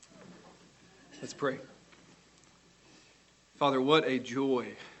Let's pray. Father, what a joy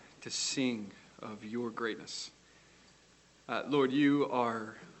to sing of your greatness. Lord, you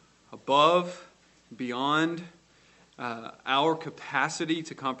are above, beyond our capacity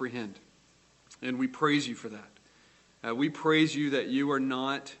to comprehend. And we praise you for that. We praise you that you are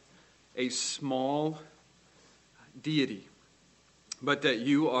not a small deity, but that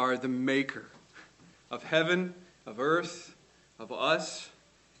you are the maker of heaven, of earth, of us.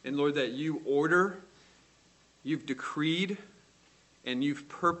 And Lord, that you order, you've decreed, and you've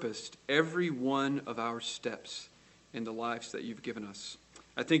purposed every one of our steps in the lives that you've given us.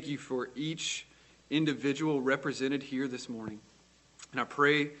 I thank you for each individual represented here this morning. And I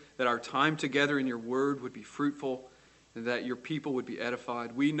pray that our time together in your word would be fruitful and that your people would be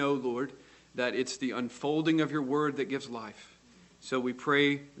edified. We know, Lord, that it's the unfolding of your word that gives life. So we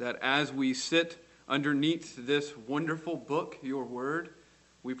pray that as we sit underneath this wonderful book, your word,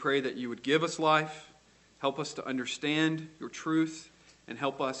 we pray that you would give us life, help us to understand your truth, and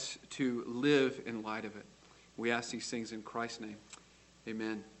help us to live in light of it. We ask these things in Christ's name.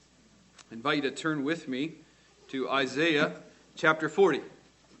 Amen. I invite you to turn with me to Isaiah chapter 40.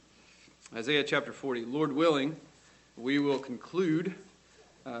 Isaiah chapter 40. Lord willing, we will conclude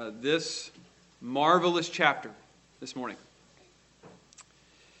this marvelous chapter this morning.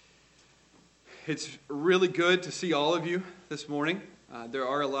 It's really good to see all of you this morning. There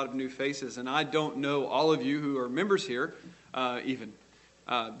are a lot of new faces, and I don't know all of you who are members here, even,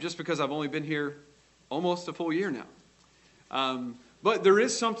 just because I've only been here almost a full year now. But there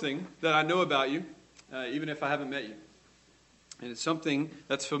is something that I know about you, even if I haven't met you. And it's something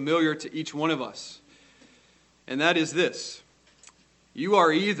that's familiar to each one of us. And that is this. You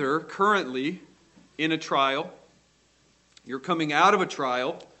are either currently in a trial, you're coming out of a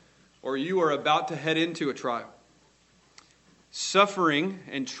trial, or you are about to head into a trial. Suffering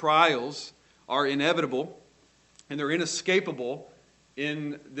and trials are inevitable, and they're inescapable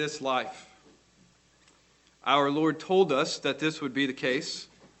in this life. Our Lord told us that this would be the case.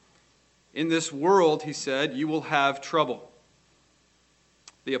 In this world, he said, you will have trouble.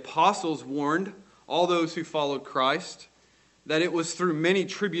 The apostles warned all those who followed Christ that it was through many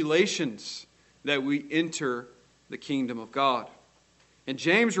tribulations that we enter the kingdom of God. And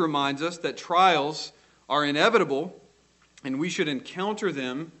James reminds us that trials are inevitable, and we should encounter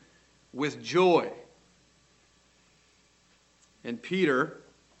them with joy. And Peter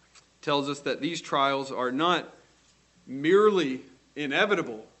tells us that these trials are not merely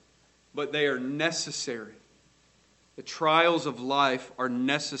inevitable, but they are necessary. The trials of life are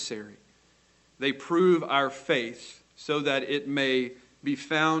necessary. They prove our faith so that it may be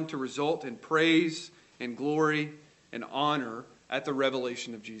found to result in praise and glory and honor at the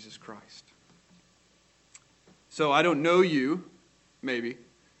revelation of Jesus Christ. So I don't know you, maybe,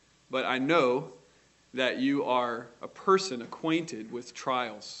 but I know that you are a person acquainted with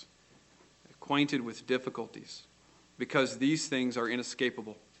trials, acquainted with difficulties, because these things are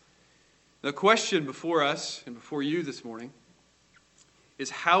inescapable. The question before us and before you this morning is,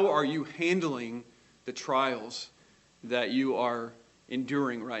 how are you handling the trials that you are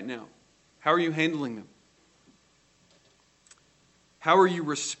enduring right now? How are you handling them? How are you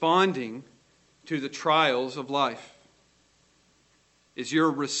responding to the trials of life? Is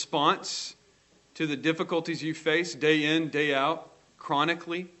your response to the difficulties you face day in, day out,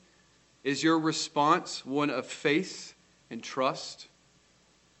 chronically, is your response one of faith and trust?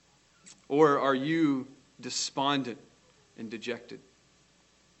 Or are you despondent and dejected?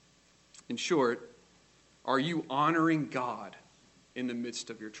 In short, are you honoring God in the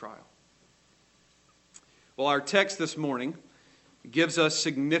midst of your trial? Well, our text this morning gives us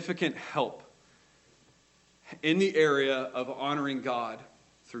significant help in the area of honoring God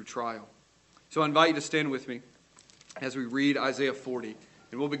through trial. So I invite you to stand with me as we read Isaiah 40,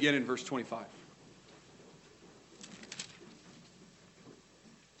 and we'll begin in verse 25.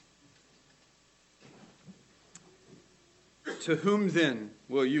 To whom then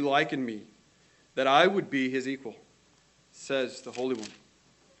will you liken me, that I would be his equal, says the Holy One.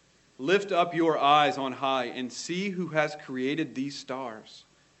 Lift up your eyes on high and see who has created these stars,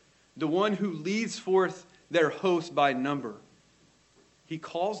 the one who leads forth their host by number. He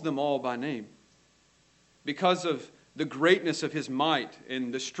calls them all by name. Because of the greatness of his might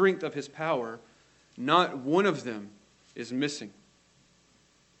and the strength of his power, not one of them is missing.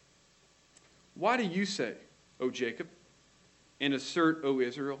 Why do you say, O Jacob, and assert, O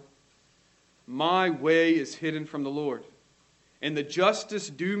Israel, my way is hidden from the Lord, and the justice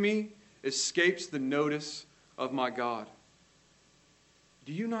due me escapes the notice of my God?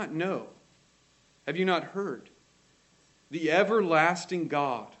 Do you not know? Have you not heard? The everlasting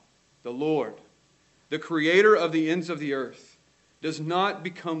God, the Lord, the creator of the ends of the earth, does not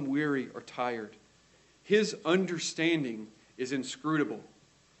become weary or tired. His understanding is inscrutable.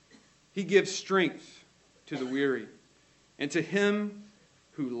 He gives strength to the weary, and to him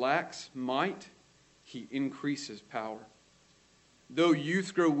who lacks might, he increases power. Though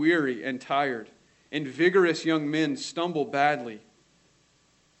youth grow weary and tired, and vigorous young men stumble badly,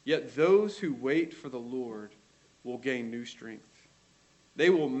 yet those who wait for the Lord will gain new strength. They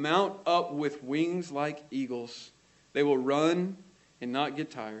will mount up with wings like eagles. They will run and not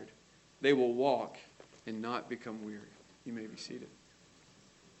get tired. They will walk and not become weary. You may be seated.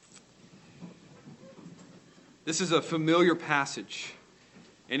 This is a familiar passage,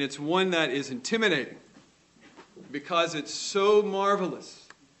 and it's one that is intimidating because it's so marvelous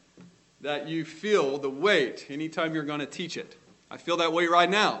that you feel the weight anytime you're going to teach it. I feel that way right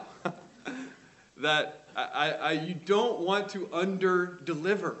now. That you don't want to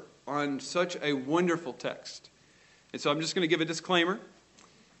under-deliver on such a wonderful text. And so I'm just going to give a disclaimer.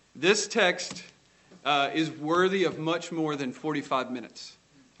 This text is worthy of much more than 45 minutes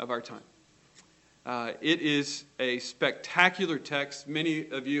of our time. It is a spectacular text. Many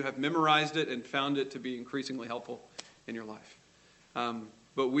of you have memorized it and found it to be increasingly helpful in your life.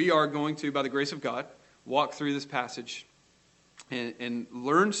 But we are going to, by the grace of God, walk through this passage and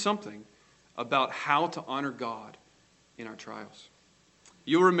learn something about how to honor God in our trials.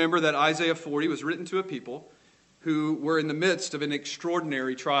 You'll remember that Isaiah 40 was written to a people who were in the midst of an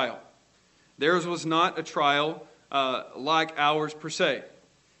extraordinary trial. Theirs was not a trial like ours per se.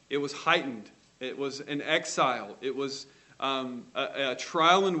 It was heightened. It was an exile. It was a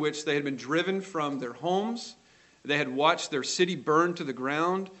trial in which they had been driven from their homes. They had watched their city burn to the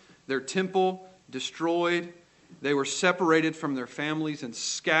ground, their temple destroyed. They were separated from their families and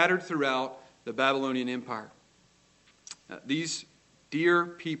scattered throughout the Babylonian Empire. These dear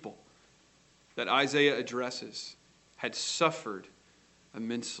people that Isaiah addresses had suffered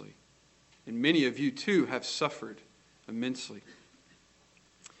immensely. And many of you too have suffered immensely.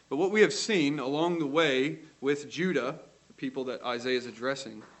 But what we have seen along the way with Judah, the people that Isaiah is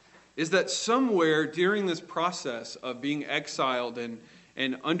addressing, is that somewhere during this process of being exiled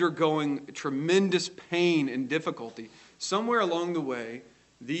and undergoing tremendous pain and difficulty, somewhere along the way,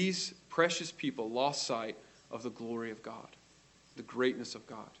 these precious people lost sight of the glory of God, the greatness of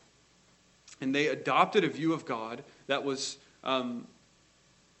God. And they adopted a view of God that was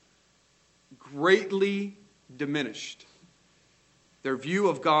greatly diminished. Their view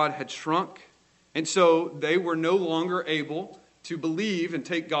of God had shrunk, and so they were no longer able to believe and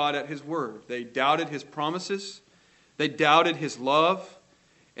take God at His word. They doubted His promises, they doubted His love,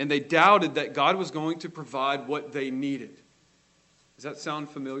 and they doubted that God was going to provide what they needed. Does that sound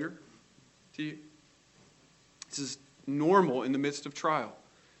familiar to you? This is normal in the midst of trial.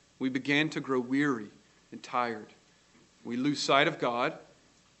 We began to grow weary and tired. We lose sight of God,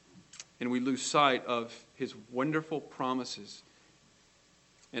 and we lose sight of His wonderful promises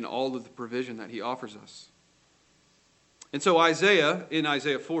and all of the provision that He offers us. And so Isaiah, in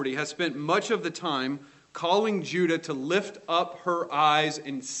Isaiah 40, has spent much of the time calling Judah to lift up her eyes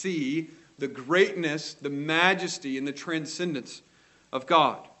and see the greatness, the majesty, and the transcendence of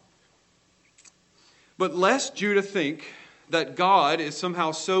God. But lest Judah think that God is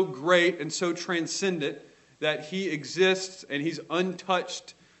somehow so great and so transcendent that He exists and He's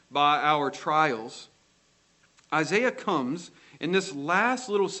untouched by our trials, Isaiah comes in this last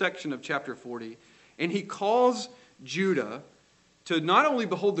little section of chapter 40, and he calls Judah to not only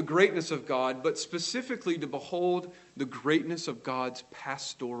behold the greatness of God, but specifically to behold the greatness of God's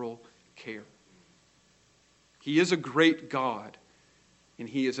pastoral care. He is a great God, and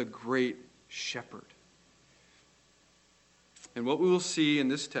He is a great shepherd. And what we will see in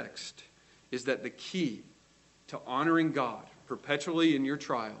this text is that the key to honoring God perpetually in your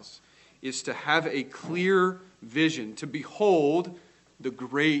trials is to have a clear vision, to behold the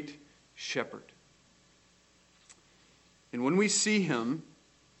great shepherd. And when we see Him,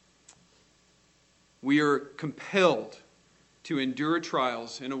 we are compelled to endure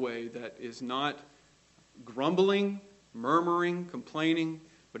trials in a way that is not grumbling, murmuring, complaining,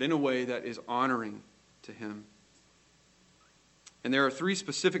 but in a way that is honoring to Him. And there are three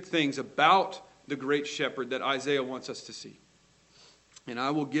specific things about the great shepherd that Isaiah wants us to see. And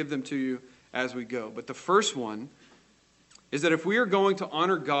I will give them to you as we go. But the first one is that if we are going to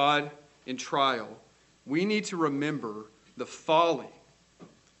honor God in trial, we need to remember the folly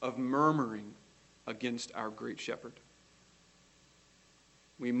of murmuring against our great shepherd.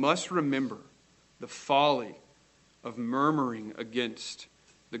 We must remember the folly of murmuring against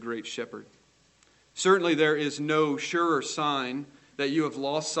the great shepherd. Certainly there is no surer sign that you have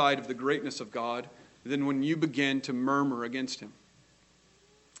lost sight of the greatness of God than when you begin to murmur against him.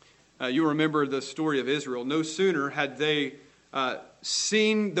 You remember the story of Israel. No sooner had they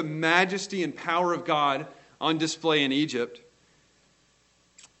seen the majesty and power of God on display in Egypt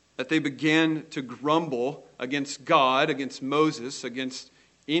that they began to grumble against God, against Moses, against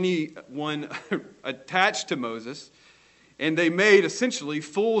anyone attached to Moses, and they made essentially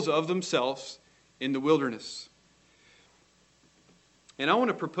fools of themselves in the wilderness. And I want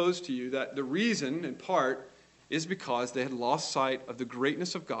to propose to you that the reason, in part, is because they had lost sight of the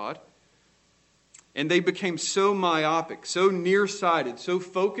greatness of God, and they became so myopic, so nearsighted, so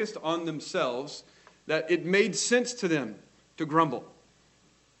focused on themselves that it made sense to them to grumble.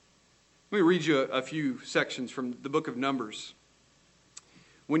 Let me read you a few sections from the book of Numbers.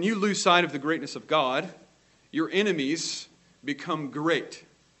 When you lose sight of the greatness of God, your enemies become great.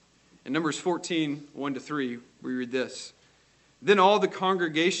 In Numbers 14, 1-3, we read this. Then all the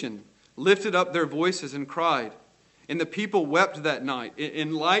congregation lifted up their voices and cried, and the people wept that night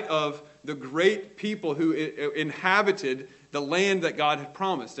in light of the great people who inhabited the land that God had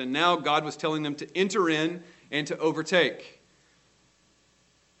promised. And now God was telling them to enter in and to overtake.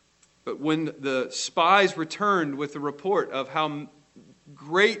 But when the spies returned with the report of how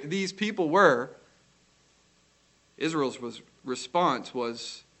great these people were, Israel's response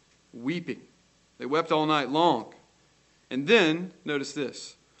was weeping. They wept all night long. And then, notice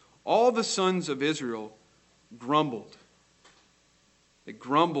this, all the sons of Israel grumbled. They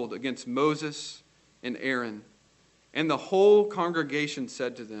grumbled against Moses and Aaron. And the whole congregation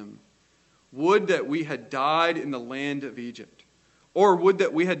said to them, would that we had died in the land of Egypt, or would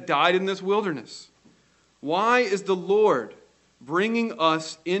that we had died in this wilderness. Why is the Lord bringing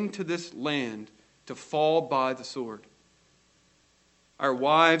us into this land to fall by the sword? Our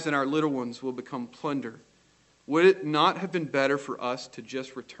wives and our little ones will become plunder. Would it not have been better for us to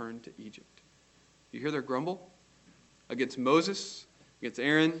just return to Egypt? You hear their grumble? Against Moses, against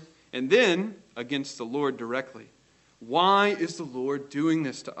Aaron, and then against the Lord directly. Why is the Lord doing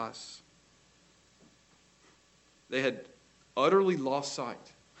this to us? They had utterly lost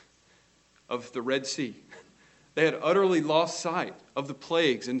sight of the Red Sea. They had utterly lost sight of the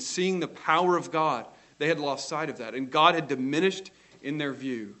plagues and seeing the power of God. They had lost sight of that. And God had diminished in their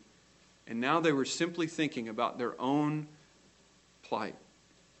view. And now they were simply thinking about their own plight.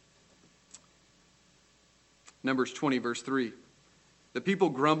 Numbers 20, verse 3. The people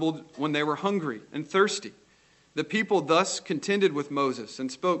grumbled when they were hungry and thirsty. The people thus contended with Moses and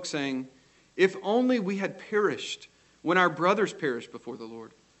spoke, saying, if only we had perished when our brothers perished before the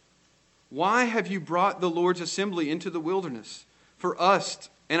Lord. Why have you brought the Lord's assembly into the wilderness for us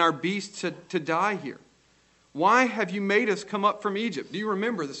and our beasts to die here? Why have you made us come up from Egypt? Do you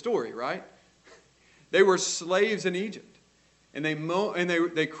remember the story, right? They were slaves in Egypt. And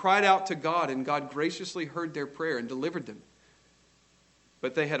they cried out to God, and God graciously heard their prayer and delivered them.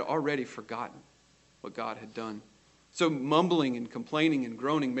 But they had already forgotten what God had done. So mumbling and complaining and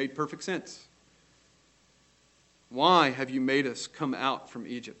groaning made perfect sense. Why have you made us come out from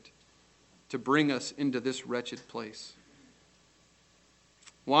Egypt to bring us into this wretched place?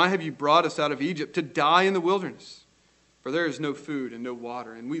 Why have you brought us out of Egypt to die in the wilderness? For there is no food and no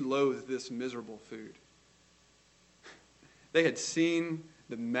water, and we loathe this miserable food. They had seen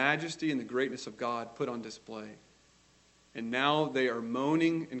the majesty and the greatness of God put on display. And now they are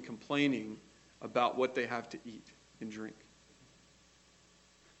moaning and complaining about what they have to eat and drink.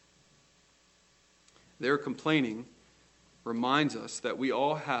 Their complaining reminds us that we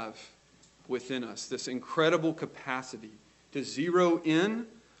all have within us this incredible capacity to zero in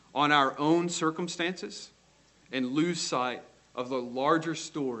on our own circumstances and lose sight of the larger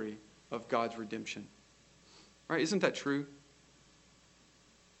story of God's redemption. Right? Isn't that true?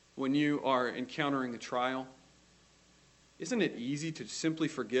 When you are encountering a trial, isn't it easy to simply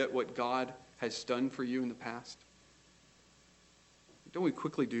forget what God has done for you in the past? Don't we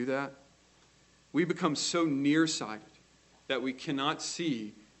quickly do that? We become so nearsighted that we cannot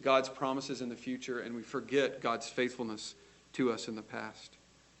see God's promises in the future, and we forget God's faithfulness to us in the past.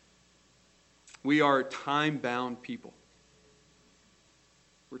 We are time-bound people.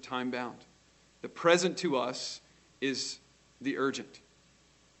 We're time-bound. The present to us is the urgent.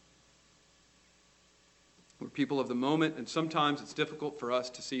 We're people of the moment, and sometimes it's difficult for us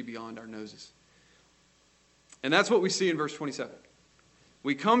to see beyond our noses. And that's what we see in verse 27.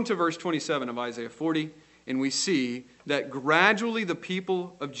 We come to verse 27 of Isaiah 40, and we see that gradually the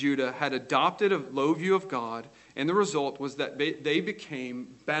people of Judah had adopted a low view of God, and the result was that they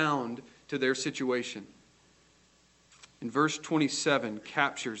became bound to their situation. And verse 27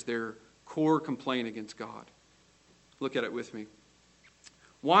 captures their core complaint against God. Look at it with me.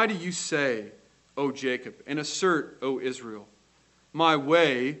 Why do you say, O Jacob, and assert, O Israel. My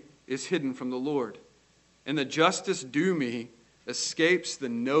way is hidden from the Lord, and the justice due me escapes the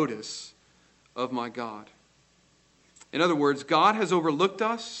notice of my God. In other words, God has overlooked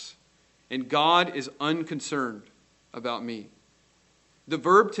us, and God is unconcerned about me. The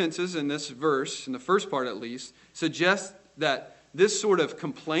verb tenses in this verse, in the first part at least, suggest that this sort of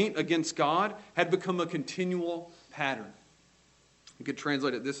complaint against God had become a continual pattern. You could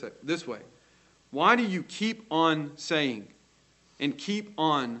translate it this way. Why do you keep on saying and keep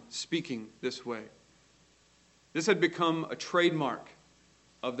on speaking this way? This had become a trademark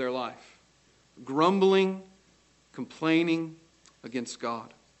of their life. Grumbling, complaining against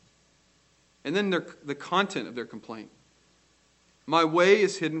God. And then the content of their complaint. My way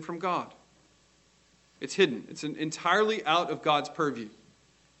is hidden from God. It's hidden. It's entirely out of God's purview.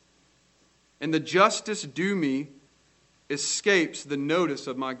 And the justice due me escapes the notice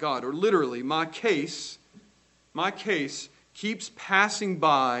of my God. Or literally, my case keeps passing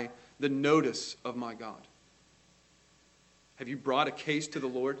by the notice of my God. Have you brought a case to the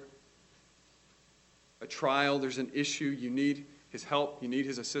Lord? A trial, there's an issue, you need His help, you need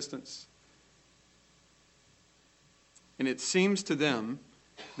His assistance. And it seems to them,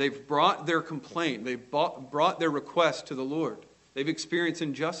 they've brought their complaint, they've brought their request to the Lord. They've experienced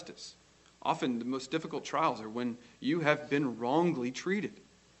injustice. Often the most difficult trials are when you have been wrongly treated.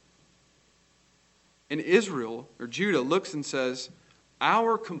 And Israel, or Judah, looks and says,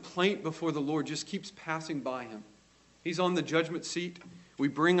 our complaint before the Lord just keeps passing by Him. He's on the judgment seat. We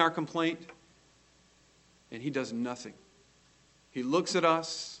bring our complaint, and He does nothing. He looks at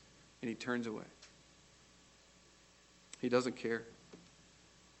us, and He turns away. He doesn't care.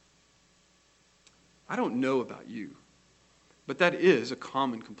 I don't know about you, but that is a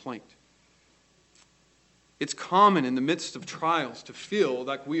common complaint. It's common in the midst of trials to feel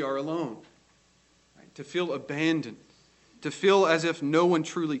like we are alone, right? To feel abandoned, to feel as if no one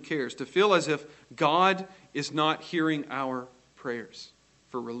truly cares, to feel as if God is not hearing our prayers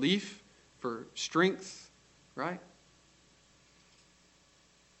for relief, for strength, right?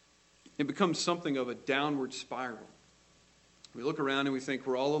 It becomes something of a downward spiral. We look around and we think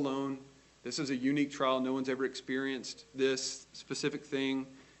we're all alone. This is a unique trial. No one's ever experienced this specific thing.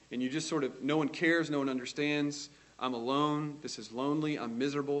 And you just sort of, no one cares, no one understands. I'm alone. This is lonely. I'm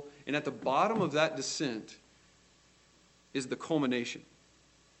miserable. And at the bottom of that descent is the culmination.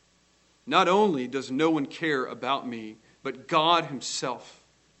 Not only does no one care about me, but God Himself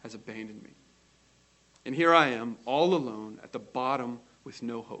has abandoned me. And here I am, all alone, at the bottom with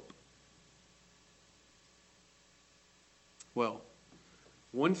no hope. Well,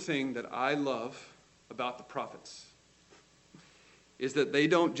 one thing that I love about the prophets is that they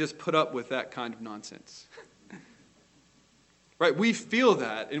don't just put up with that kind of nonsense. Right? We feel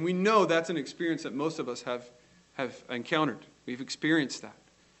that, and we know that's an experience that most of us have encountered. We've experienced that.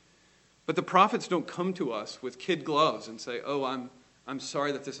 But the prophets don't come to us with kid gloves and say, oh, I'm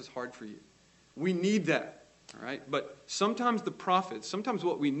sorry that this is hard for you. We need that. All right? But sometimes the prophets, sometimes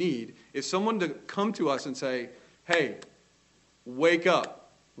what we need is someone to come to us and say, hey, wake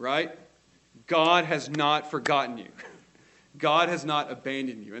up, right? God has not forgotten you. God has not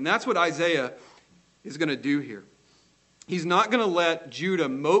abandoned you. And that's what Isaiah is going to do here. He's not going to let Judah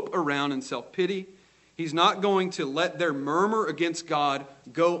mope around in self-pity. He's not going to let their murmur against God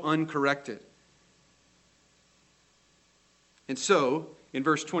go uncorrected. And so, in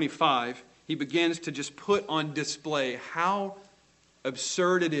verse 25, he begins to just put on display how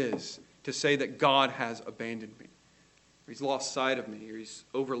absurd it is to say that God has abandoned me. Or He's lost sight of me, or He's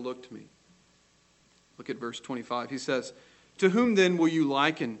overlooked me. Look at verse 25. He says, to whom then will you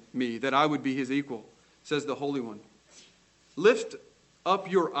liken me, that I would be His equal? Says the Holy One. Lift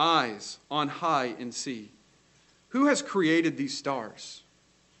up your eyes on high and see. Who has created these stars?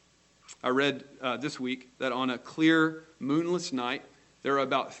 I read this week that on a clear, moonless night, there are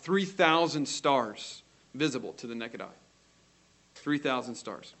about 3,000 stars visible to the naked eye. 3,000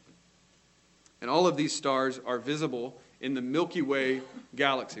 stars. And all of these stars are visible in the Milky Way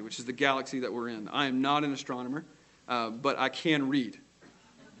galaxy, which is the galaxy that we're in. I am not an astronomer, but I can read.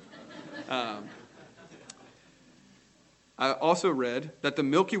 I also read that the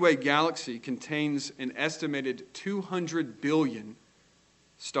Milky Way galaxy contains an estimated 200 billion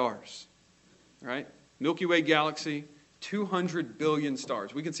stars. Right? Milky Way galaxy, 200 billion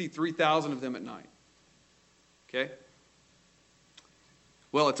stars. We can see 3,000 of them at night. Okay?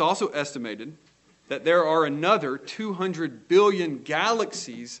 Well, it's also estimated that there are another 200 billion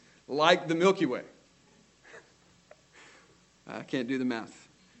galaxies like the Milky Way. I can't do the math.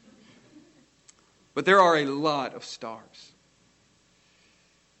 But there are a lot of stars.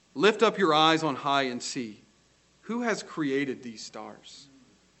 Lift up your eyes on high and see. Who has created these stars?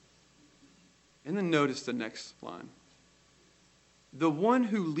 And then notice the next line. The one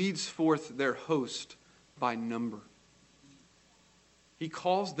who leads forth their host by number. He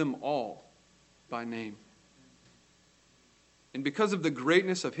calls them all by name. And because of the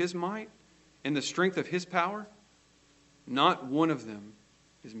greatness of his might and the strength of his power, not one of them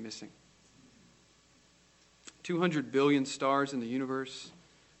is missing. 200 billion stars in the universe.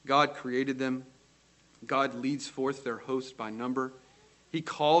 God created them. God leads forth their host by number. He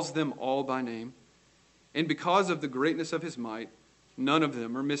calls them all by name. And because of the greatness of his might, none of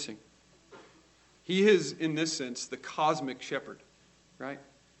them are missing. He is, in this sense, the cosmic shepherd, right?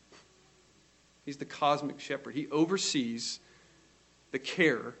 He's the cosmic shepherd. He oversees the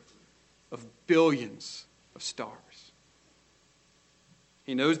care of billions of stars.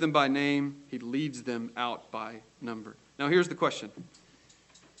 He knows them by name. He leads them out by number. Now here's the question.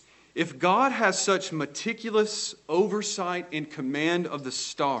 If God has such meticulous oversight and command of the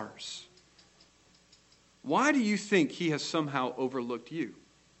stars, why do you think he has somehow overlooked you?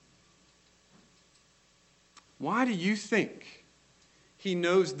 Why do you think he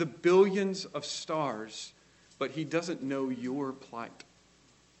knows the billions of stars, but he doesn't know your plight?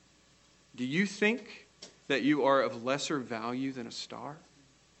 Do you think that you are of lesser value than a star?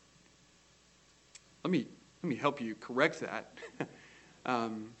 Let me help you correct that.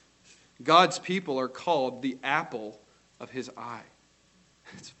 God's people are called the apple of his eye.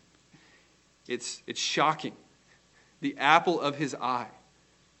 It's shocking. The apple of his eye.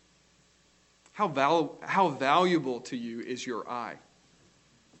 How valuable to you is your eye?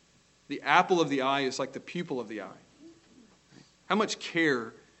 The apple of the eye is like the pupil of the eye. How much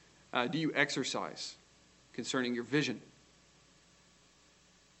care do you exercise concerning your vision?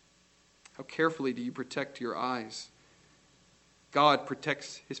 How carefully do you protect your eyes? God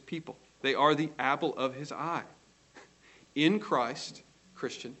protects his people. They are the apple of his eye. In Christ,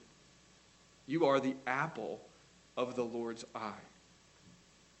 Christian, you are the apple of the Lord's eye.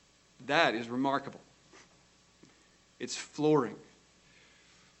 That is remarkable. It's flooring,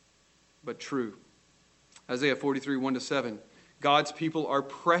 but true. Isaiah 43, 1-7. God's people are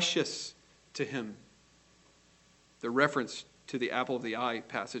precious to him. The reference to the apple of the eye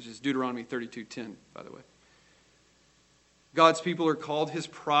passage is Deuteronomy 32:10, by the way. God's people are called his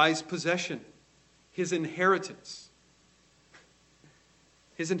prized possession, his inheritance.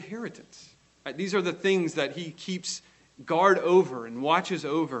 His inheritance. Right? These are the things that he keeps guard over and watches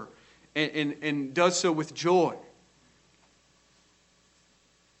over and does so with joy.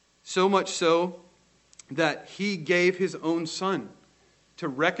 So much so that he gave his own son to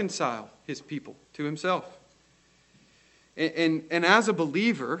reconcile his people to himself. And as a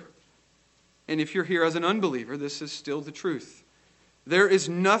believer, and if you're here as an unbeliever, this is still the truth. There is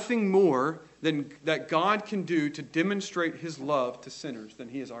nothing more than that God can do to demonstrate his love to sinners than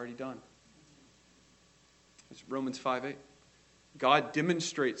he has already done. It's Romans 5:8. God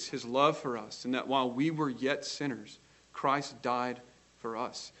demonstrates his love for us, and that while we were yet sinners, Christ died for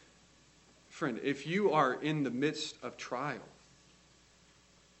us. Friend, if you are in the midst of trial,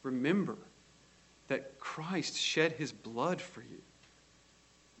 remember that Christ shed his blood for you.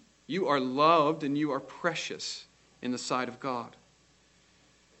 You are loved and you are precious in the sight of God.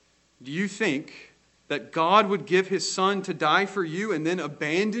 Do you think that God would give his son to die for you and then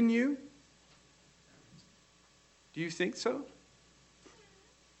abandon you? Do you think so?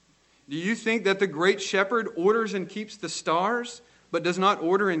 Do you think that the great shepherd orders and keeps the stars, but does not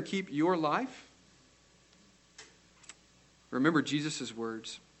order and keep your life? Remember Jesus'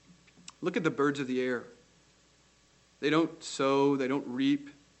 words. Look at the birds of the air. They don't sow, they don't reap,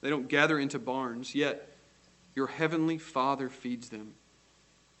 they don't gather into barns, yet your heavenly Father feeds them.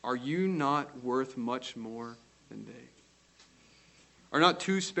 Are you not worth much more than they? Are not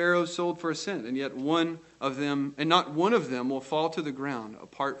 2 sparrows sold for a cent, and yet not one of them will fall to the ground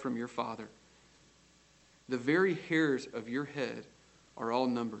apart from your Father? The very hairs of your head are all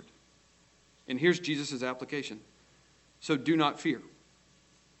numbered. And here's Jesus' application. So do not fear.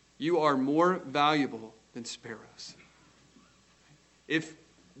 You are more valuable than sparrows. If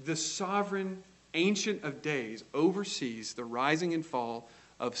the sovereign Ancient of Days oversees the rising and fall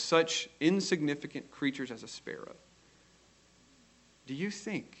of such insignificant creatures as a sparrow, do you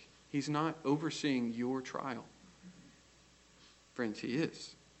think he's not overseeing your trial? Friends, he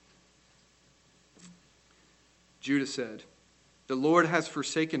is. Judah said, "The Lord has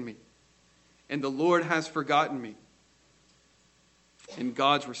forsaken me, and the Lord has forgotten me." And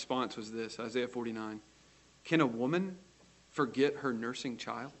God's response was this, Isaiah 49. Can a woman forget her nursing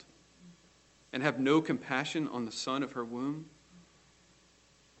child and have no compassion on the son of her womb?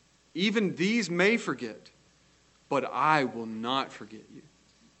 Even these may forget, but I will not forget you.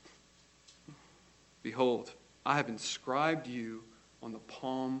 Behold, I have inscribed you on the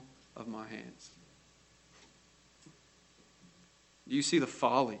palm of my hands. Do you see the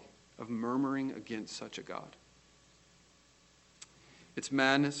folly of murmuring against such a God? It's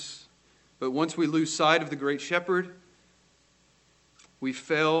madness, but once we lose sight of the great shepherd, we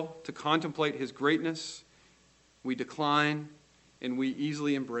fail to contemplate his greatness, we decline, and we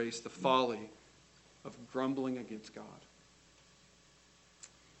easily embrace the folly of grumbling against God.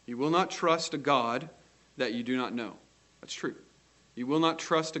 You will not trust a God that you do not know. That's true. You will not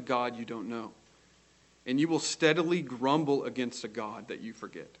trust a God you don't know. And you will steadily grumble against a God that you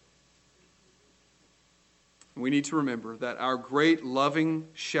forget. We need to remember that our great loving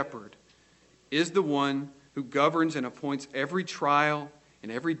shepherd is the one who governs and appoints every trial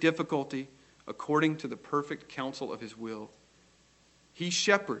and every difficulty according to the perfect counsel of his will. He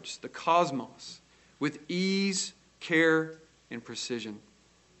shepherds the cosmos with ease, care, and precision.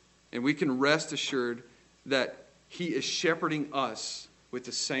 And we can rest assured that he is shepherding us with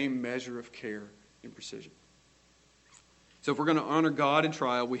the same measure of care and precision. So if we're going to honor God in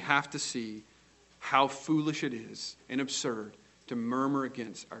trial, we have to see how foolish it is and absurd to murmur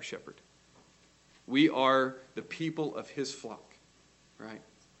against our shepherd. We are the people of his flock, right?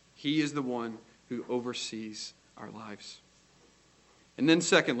 He is the one who oversees our lives. And then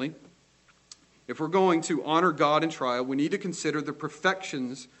secondly, if we're going to honor God in trial, we need to consider the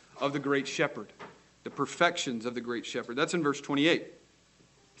perfections of the great shepherd. The perfections of the great shepherd. That's in verse 28.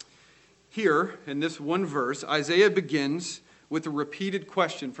 Here, in this one verse, Isaiah begins with a repeated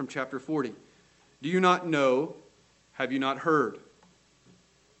question from chapter 40. Do you not know? Have you not heard?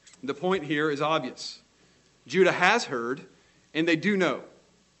 The point here is obvious. Judah has heard, and they do know.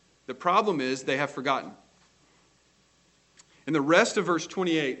 The problem is they have forgotten. And the rest of verse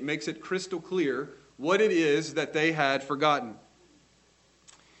 28 makes it crystal clear what it is that they had forgotten.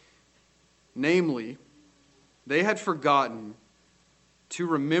 Namely, they had forgotten to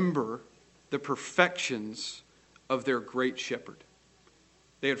remember the perfections of their great shepherd.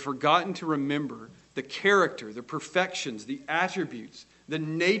 They had forgotten to remember the character, the perfections, the attributes, the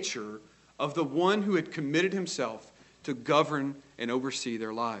nature of the one who had committed himself to govern and oversee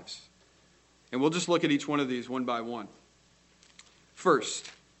their lives. And we'll just look at each one of these one by one. First,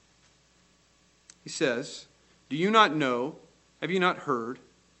 he says, do you not know, have you not heard,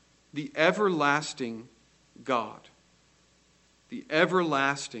 the everlasting God? The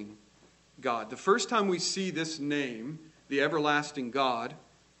everlasting God. The first time we see this name, the everlasting God,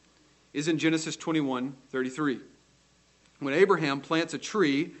 is in Genesis 21:33. When Abraham plants a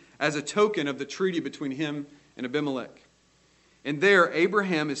tree as a token of the treaty between him and Abimelech. And there,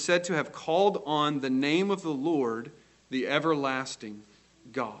 Abraham is said to have called on the name of the Lord, the everlasting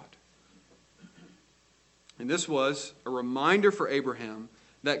God. And this was a reminder for Abraham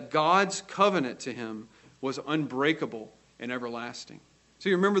that God's covenant to him was unbreakable and everlasting. So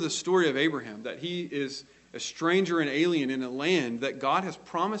you remember the story of Abraham, that he is a stranger and alien in a land that God has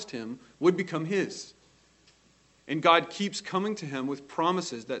promised him would become his. And God keeps coming to him with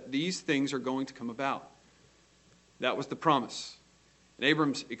promises that these things are going to come about. That was the promise. And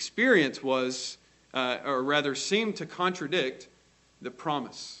Abram's experience was, or rather seemed to contradict the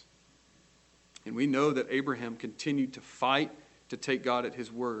promise. And we know that Abraham continued to fight to take God at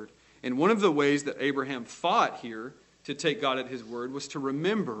his word. And one of the ways that Abraham fought here to take God at his word was to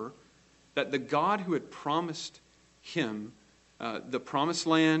remember that the God who had promised him the promised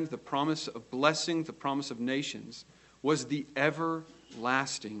land, the promise of blessing, the promise of nations, was the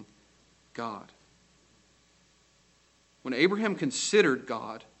everlasting God. When Abraham considered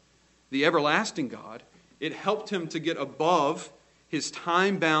God, the everlasting God, it helped him to get above his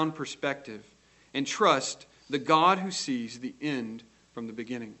time-bound perspective and trust the God who sees the end from the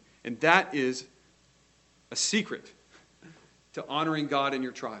beginning. And that is a secret to honoring God in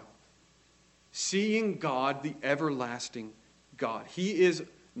your trial. Seeing God, the everlasting God. He is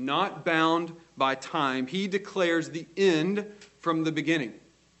not bound by time. He declares the end from the beginning.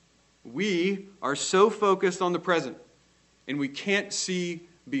 We are so focused on the present, and we can't see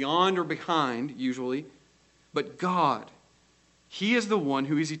beyond or behind, usually. But God, He is the one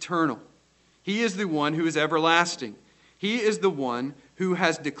who is eternal. He is the one who is everlasting. He is the one who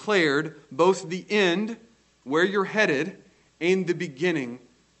has declared both the end, where you're headed, and the beginning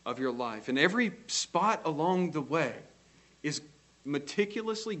of your life. And every spot along the way is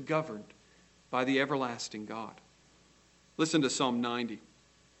meticulously governed by the everlasting God. Listen to Psalm 90.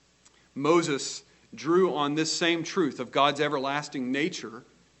 Moses drew on this same truth of God's everlasting nature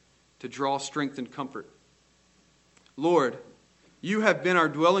to draw strength and comfort. Lord, You have been our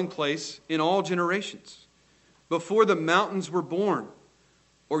dwelling place in all generations. Before the mountains were born,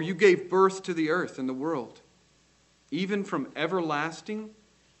 or you gave birth to the earth and the world. Even from everlasting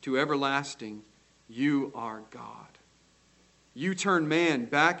to everlasting, you are God. You turn man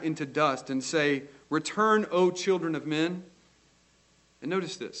back into dust and say, return, O children of men. And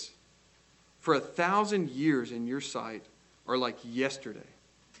notice this. For 1,000 years in your sight are like yesterday,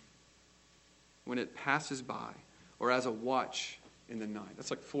 when it passes by, or as a watch in the night.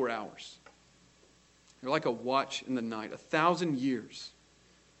 That's like 4 hours. They're like a watch in the night. 1,000 years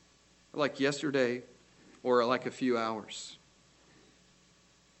are like yesterday, or like a few hours.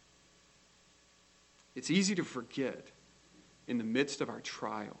 It's easy to forget in the midst of our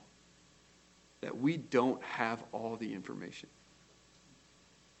trial that we don't have all the information.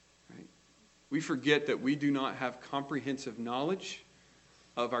 Right? We forget that we do not have comprehensive knowledge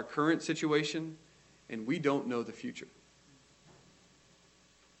of our current situation, and we don't know the future.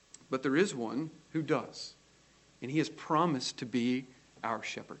 But there is one who does, and he has promised to be our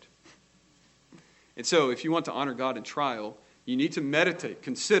shepherd. And so, if you want to honor God in trial, you need to meditate,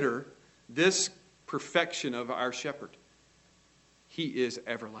 consider this perfection of our shepherd. He is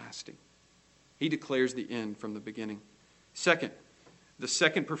everlasting. He declares the end from the beginning. Second, the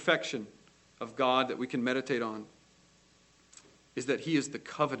second perfection of God that we can meditate on is that he is the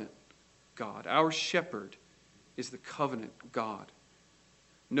covenant God. Our shepherd is the covenant God.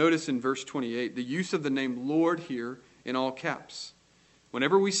 Notice in verse 28, the use of the name Lord here in all caps.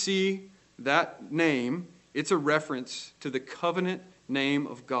 Whenever we see that name, it's a reference to the covenant name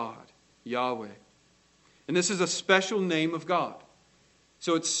of God, Yahweh. And this is a special name of God.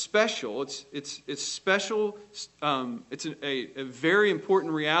 So it's special. It's special. It's a very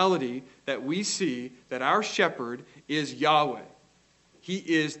important reality that we see that our shepherd is Yahweh. He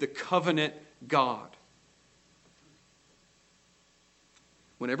is the covenant God.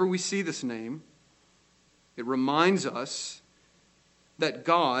 Whenever we see this name, it reminds us that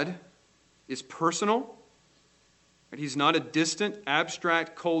God is personal, that he's not a distant,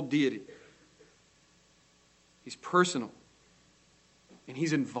 abstract, cold deity. He's personal, and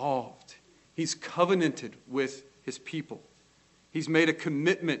he's involved. He's covenanted with his people. He's made a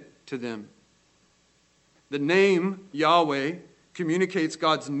commitment to them. The name Yahweh communicates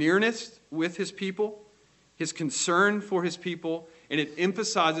God's nearness with his people, his concern for his people, and it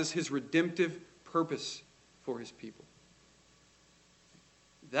emphasizes his redemptive purpose for his people.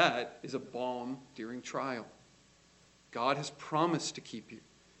 That is a balm during trial. God has promised to keep you.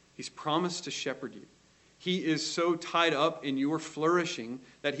 He's promised to shepherd you. He is so tied up in your flourishing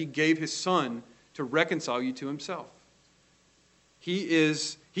that he gave his son to reconcile you to himself.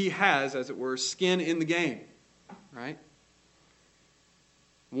 He has, as it were, skin in the game, right?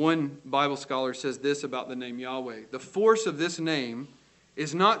 One Bible scholar says this about the name Yahweh. The force of this name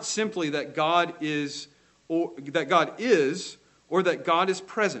is not simply that God is or that God is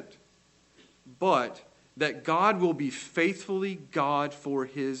present, but that God will be faithfully God for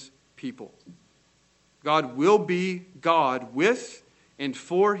his people. God will be God with and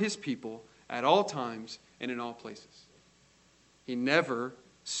for his people at all times and in all places. He never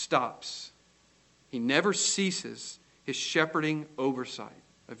stops. He never ceases his shepherding oversight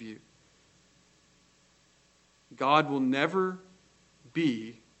of you. God will never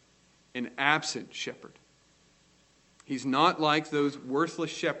be an absent shepherd. He's not like those worthless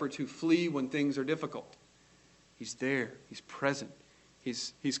shepherds who flee when things are difficult. He's there. He's present.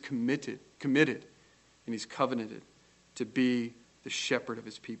 He's committed, and he's covenanted to be the shepherd of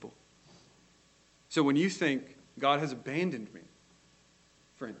his people. So when you think God has abandoned me,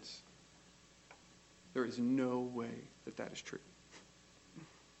 friends, there is no way that is true.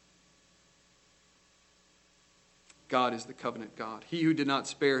 God is the covenant God. He who did not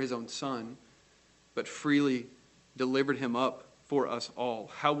spare his own son, but freely delivered him up for us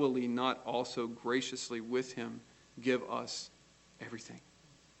all, how will he not also graciously with him give us everything?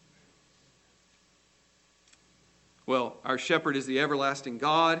 Well, our shepherd is the everlasting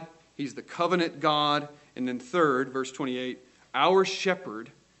God. He's the covenant God. And then third, verse 28, our shepherd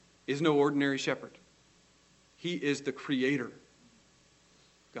is no ordinary shepherd. He is the creator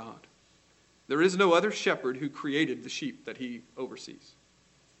God. There is no other shepherd who created the sheep that he oversees.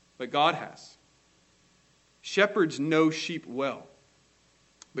 But God has. Shepherds know sheep well,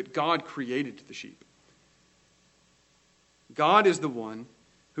 but God created the sheep. God is the one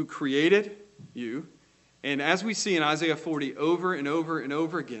who created you. And as we see in Isaiah 40 over and over and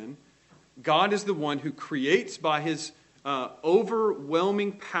over again, God is the one who creates by his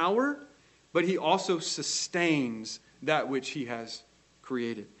overwhelming power, but he also sustains that which he has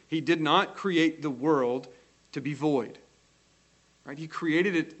created. He did not create the world to be void. Right? He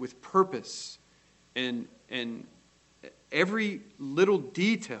created it with purpose, and every little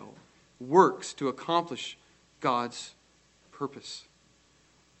detail works to accomplish God's purpose.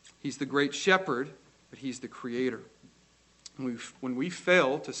 He's the great shepherd, but he's the creator. When we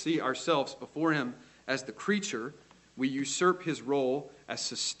fail to see ourselves before him as the creature, we usurp his role as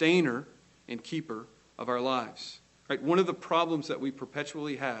sustainer and keeper of our lives. Right? One of the problems that we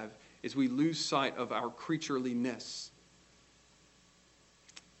perpetually have is we lose sight of our creatureliness.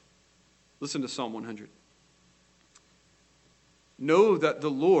 Listen to Psalm 100. Know that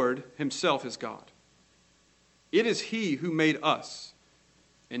the Lord himself is God. It is he who made us,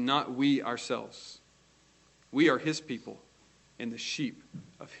 and not we ourselves. We are his people and the sheep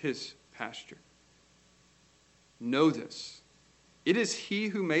of his pasture. Know this. It is he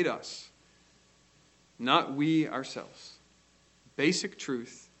who made us, not we ourselves. Basic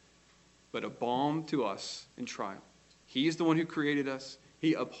truth, but a balm to us in trial. He is the one who created us.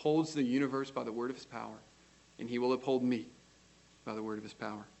 He upholds the universe by the word of his power, and he will uphold me by the word of his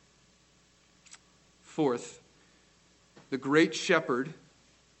power. Fourth, the great shepherd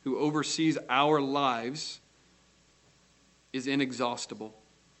who oversees our lives is inexhaustible.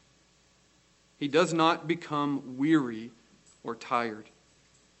 He does not become weary or tired.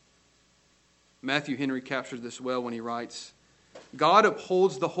 Matthew Henry captures this well when he writes, God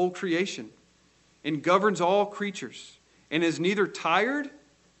upholds the whole creation and governs all creatures, and is neither tired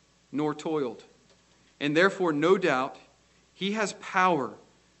nor toiled. And therefore, no doubt, he has power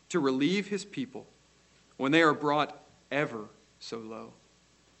to relieve his people when they are brought ever so low.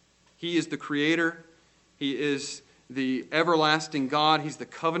 He is the creator. He is the everlasting God. He's the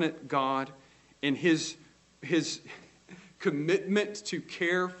covenant God. And his commitment to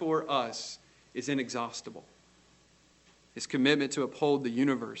care for us is inexhaustible. His commitment to uphold the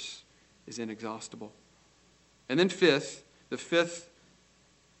universe is inexhaustible. And then the fifth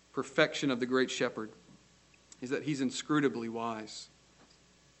perfection of the great shepherd is that he's inscrutably wise.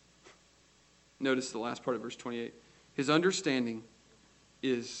 Notice the last part of verse 28. His understanding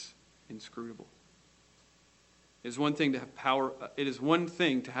is inscrutable. It is one thing to have power. It is one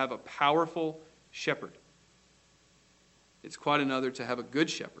thing to have a powerful shepherd. It's quite another to have a good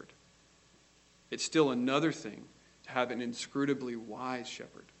shepherd. It's still another thing to have an inscrutably wise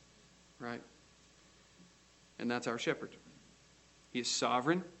shepherd, right? And that's our shepherd. He is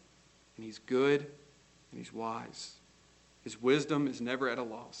sovereign, and he's good, and he's wise. His wisdom is never at a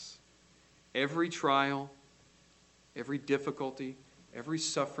loss. Every trial, every difficulty, every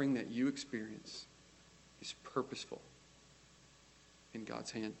suffering that you experience is purposeful in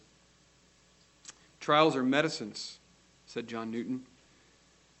God's hand. Trials are medicines, said John Newton,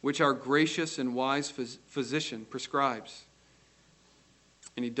 which our gracious and wise physician prescribes.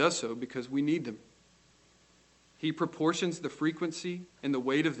 And he does so because we need them. He proportions the frequency and the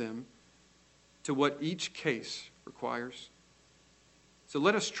weight of them to what each case requires. So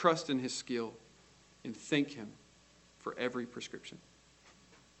let us trust in his skill and thank him for every prescription.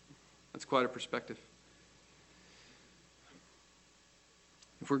 That's quite a perspective.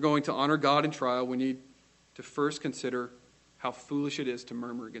 If we're going to honor God in trial, we need to first consider how foolish it is to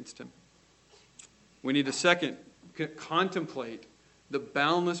murmur against him. We need to second contemplate the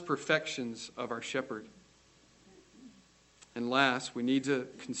boundless perfections of our shepherd. And last, we need to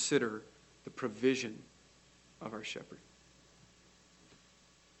consider the provision of our shepherd.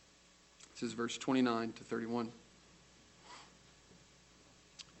 This is verse 29 to 31.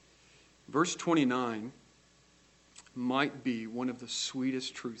 Verse 29 might be one of the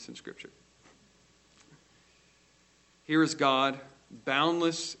sweetest truths in Scripture. Here is God,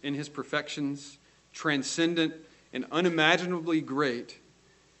 boundless in his perfections, transcendent and unimaginably great.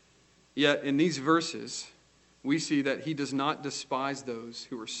 Yet in these verses, we see that he does not despise those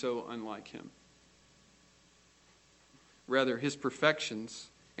who are so unlike him. Rather, his perfections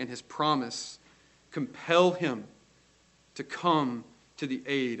and his promise compel him to come to the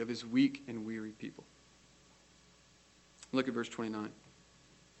aid of his weak and weary people. Look at verse 29.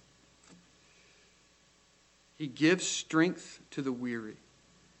 He gives strength to the weary,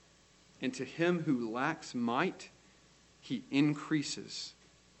 and to him who lacks might, he increases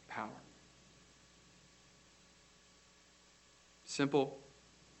power. Simple,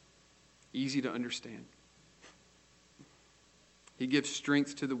 easy to understand. He gives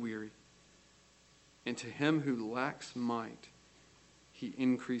strength to the weary, and to him who lacks might, he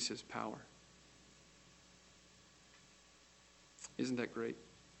increases power. Isn't that great?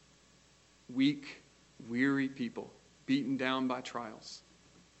 Weak, weary people, beaten down by trials.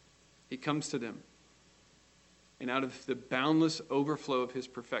 He comes to them, and out of the boundless overflow of his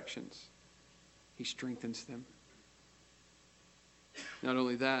perfections, he strengthens them. Not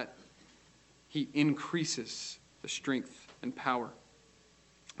only that, he increases the strength and power.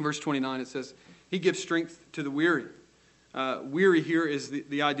 Verse 29, it says, he gives strength to the weary. Weary here is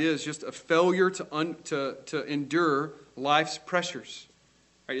the idea is just a failure to endure life's pressures.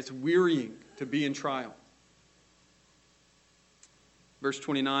 Right? It's wearying to be in trial. Verse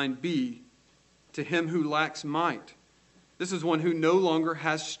 29b, to him who lacks might. This is one who no longer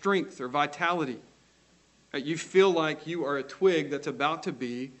has strength or vitality. Right? You feel like you are a twig that's about to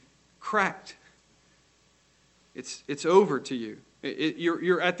be cracked. It's over to you.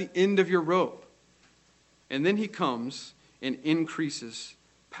 You're at the end of your rope. And then he comes and increases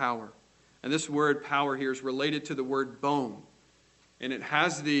power. And this word power here is related to the word bone. And it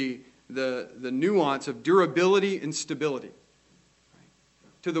has the nuance of durability and stability.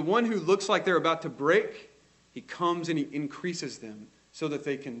 To the one who looks like they're about to break, he comes and he increases them so that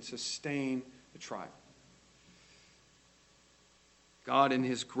they can sustain the trial. God in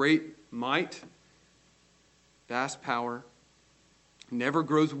his great might, vast power, never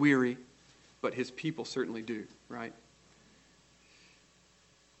grows weary, but his people certainly do, right?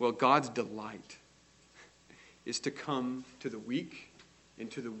 Well, God's delight is to come to the weak and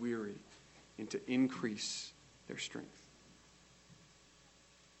to the weary and to increase their strength.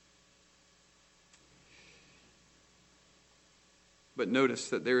 But notice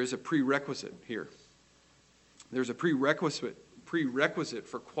that there is a prerequisite here. There's a prerequisite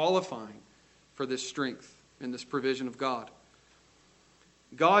for qualifying for this strength and this provision of God.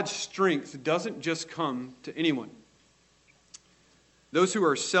 God's strength doesn't just come to anyone. Those who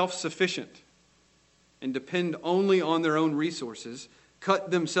are self-sufficient and depend only on their own resources cut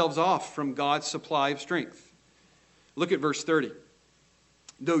themselves off from God's supply of strength. Look at verse 30.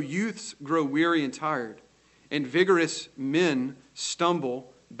 Though youths grow weary and tired, and vigorous men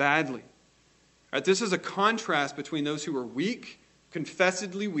stumble badly. Right, this is a contrast between those who are weak,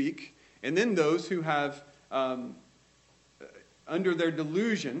 confessedly weak, and then those who have, under their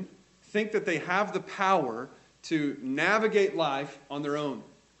delusion, think that they have the power to navigate life on their own.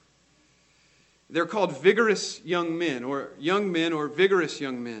 They're called vigorous young men or vigorous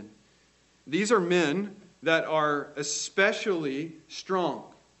young men. These are men that are especially strong.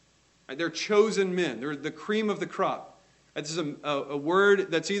 Right? They're chosen men. They're the cream of the crop. This is a word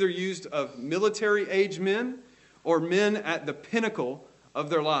that's either used of military-age men or men at the pinnacle of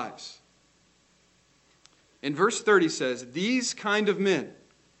their lives. And verse 30 says, these kind of men,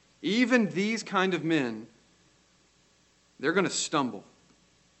 even these kind of men, they're going to stumble.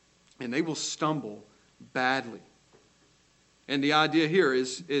 And they will stumble badly. And the idea here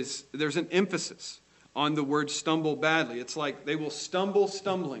is there's an emphasis on the word stumble badly. It's like they will stumble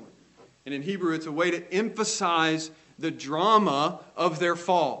stumbling. And in Hebrew, it's a way to emphasize the drama of their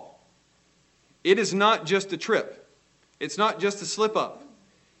fall. It is not just a trip. It's not just a slip up.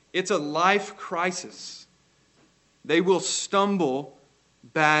 It's a life crisis. They will stumble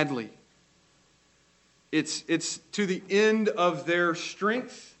badly. It's to the end of their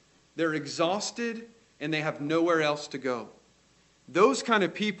strength. They're exhausted and they have nowhere else to go. Those kind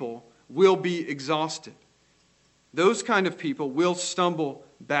of people will be exhausted. Those kind of people will stumble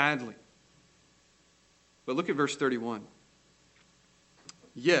badly. But look at verse 31.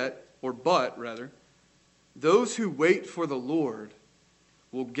 But, those who wait for the Lord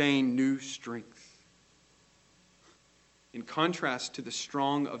will gain new strength. In contrast to the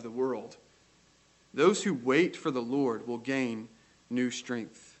strong of the world, those who wait for the Lord will gain new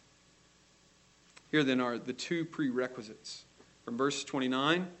strength. Here then are the two prerequisites from verse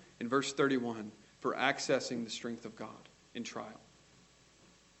 29 and verse 31 for accessing the strength of God in trial.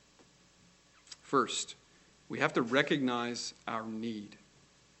 First, we have to recognize our need.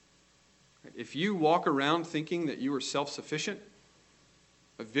 If you walk around thinking that you are self-sufficient,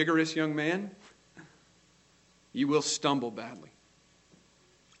 a vigorous young man, you will stumble badly.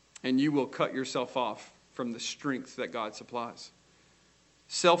 And you will cut yourself off from the strength that God supplies.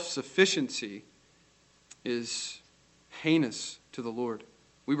 Self-sufficiency is heinous to the Lord.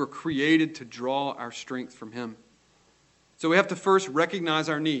 We were created to draw our strength from Him. So we have to first recognize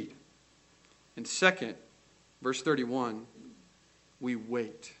our need. And second, verse 31, we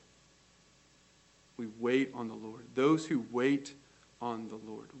wait. We wait on the Lord. Those who wait on the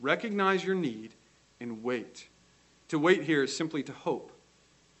Lord. Recognize your need and wait. To wait here is simply to hope.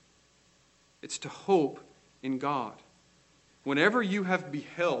 It's to hope in God. Whenever you have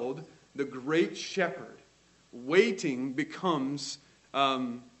beheld the great shepherd, waiting becomes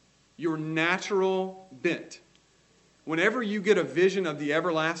your natural bent. Whenever you get a vision of the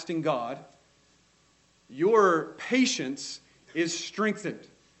everlasting God, your patience is strengthened.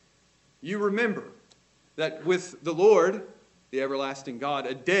 You remember that with the Lord, the everlasting God,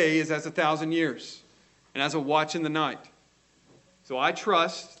 a day is as 1,000 years, and as a watch in the night. So I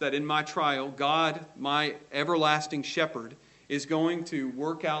trust that in my trial, God, my everlasting shepherd, is going to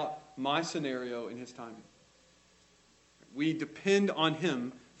work out my scenario in his timing. We depend on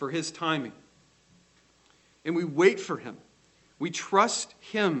him for his timing. And we wait for him. We trust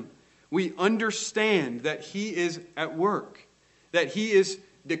him. We understand that he is at work, that he is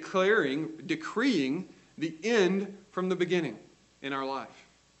decreeing the end from the beginning in our life.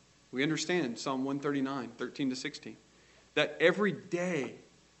 We understand Psalm 139, 13 to 16, that every day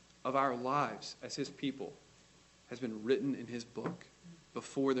of our lives as his people has been written in his book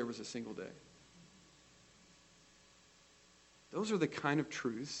before there was a single day. Those are the kind of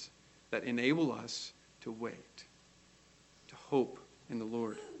truths that enable us to wait, to hope in the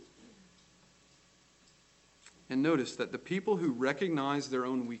Lord. And notice that the people who recognize their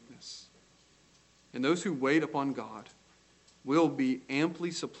own weakness and those who wait upon God will be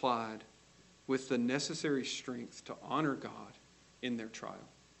amply supplied with the necessary strength to honor God in their trial.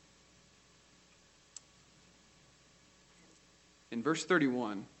 In verse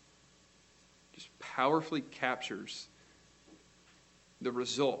 31, just powerfully captures the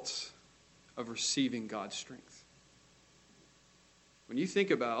results of receiving God's strength. When you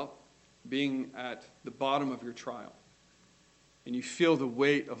think about being at the bottom of your trial and you feel the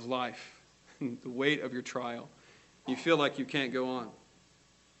weight of life, the weight of your trial, you feel like you can't go on.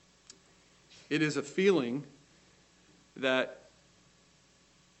 It is a feeling that,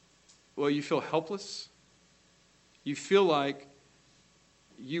 well, you feel helpless. You feel like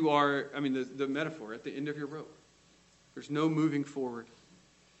you are, the metaphor, at the end of your rope. There's no moving forward.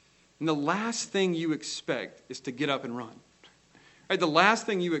 And the last thing you expect is to get up and run. Right? The last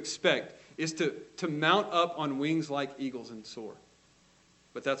thing you expect is to mount up on wings like eagles and soar.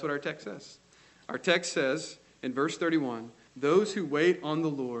 But that's what our text says. Our text says in verse 31, those who wait on the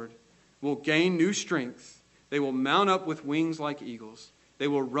Lord will gain new strength. They will mount up with wings like eagles. They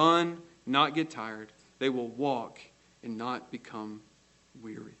will run, not get tired. They will walk and not become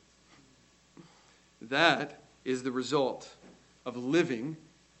weary. That is the result of living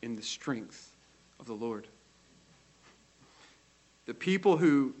in the strength of the Lord. The people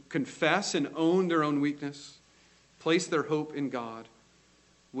who confess and own their own weakness, place their hope in God,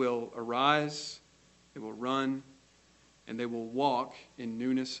 will arise, they will run, and they will walk in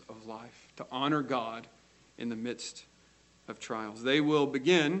newness of life to honor God in the midst of trials. They will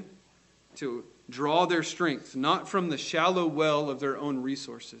begin to draw their strength not from the shallow well of their own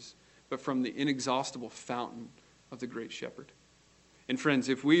resources, but from the inexhaustible fountain of the great shepherd. And friends,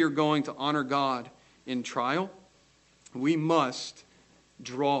 if we are going to honor God in trial, we must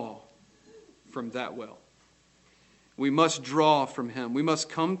draw from that well. We must draw from him. We must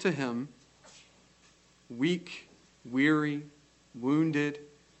come to him weak, weary, wounded,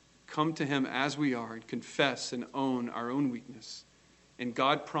 come to him as we are and confess and own our own weakness. And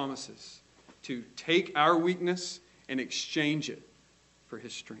God promises to take our weakness and exchange it for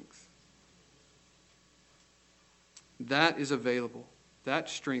his strength. That is available. That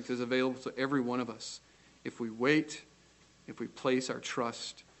strength is available to every one of us if we wait, if we place our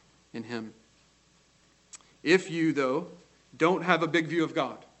trust in him. If you, though, don't have a big view of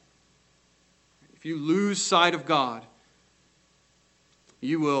God, if you lose sight of God,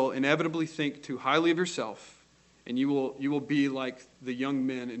 you will inevitably think too highly of yourself, and you will be like the young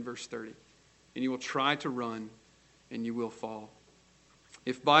men in verse 30, and you will try to run, and you will fall.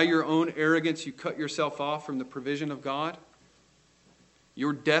 If by your own arrogance you cut yourself off from the provision of God,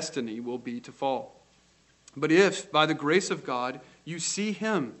 your destiny will be to fall. But if, by the grace of God, you see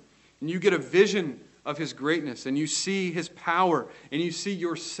him, and you get a vision of his greatness, and you see his power, and you see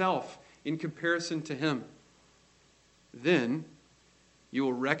yourself in comparison to him, then you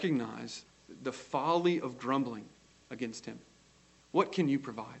will recognize the folly of grumbling against him. What can you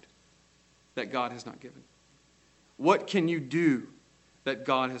provide that God has not given? What can you do that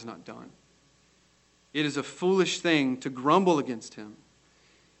God has not done? It is a foolish thing to grumble against him.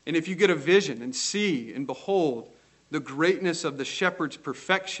 And if you get a vision and see and behold the greatness of the shepherd's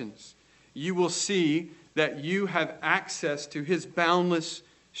perfections, you will see that you have access to his boundless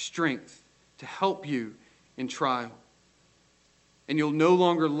strength to help you in trial. And you'll no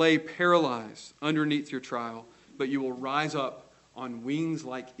longer lay paralyzed underneath your trial, but you will rise up on wings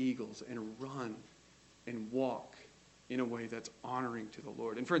like eagles and run and walk in a way that's honoring to the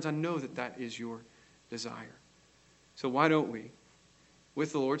Lord. And friends, I know that that is your desire. So why don't we,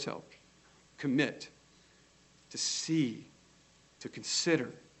 with the Lord's help, commit to see, to consider,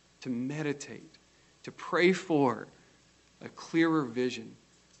 to meditate, to pray for a clearer vision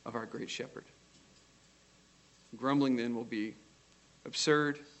of our great shepherd. Grumbling then will be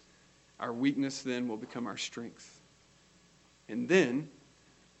absurd. Our weakness then will become our strength. And then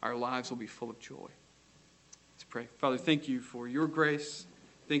our lives will be full of joy. Let's pray. Father, thank you for your grace.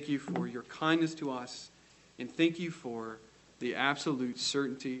 Thank you for your kindness to us. And thank you for the absolute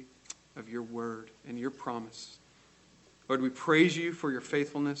certainty of your word and your promise. Lord, we praise you for your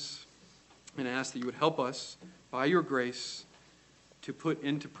faithfulness and ask that you would help us by your grace to put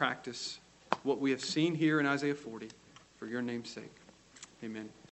into practice what we have seen here in Isaiah 40 for your name's sake. Amen.